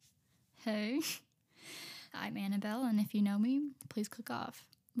Hey, I'm Annabelle, and if you know me, please click off.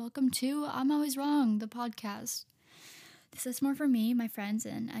 Welcome to I'm Always Wrong, the podcast. This is more for me, my friends,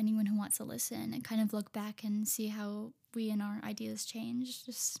 and anyone who wants to listen and kind of look back and see how we and our ideas change,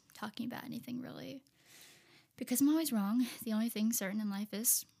 just talking about anything really. Because I'm always wrong, the only thing certain in life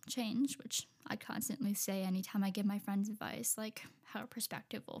is change, which I constantly say anytime I give my friends advice, like how our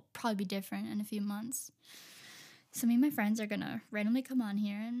perspective will probably be different in a few months. So me and my friends are gonna randomly come on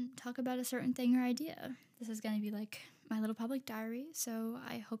here and talk about a certain thing or idea. This is gonna be like my little public diary, so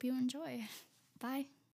I hope you enjoy. Bye.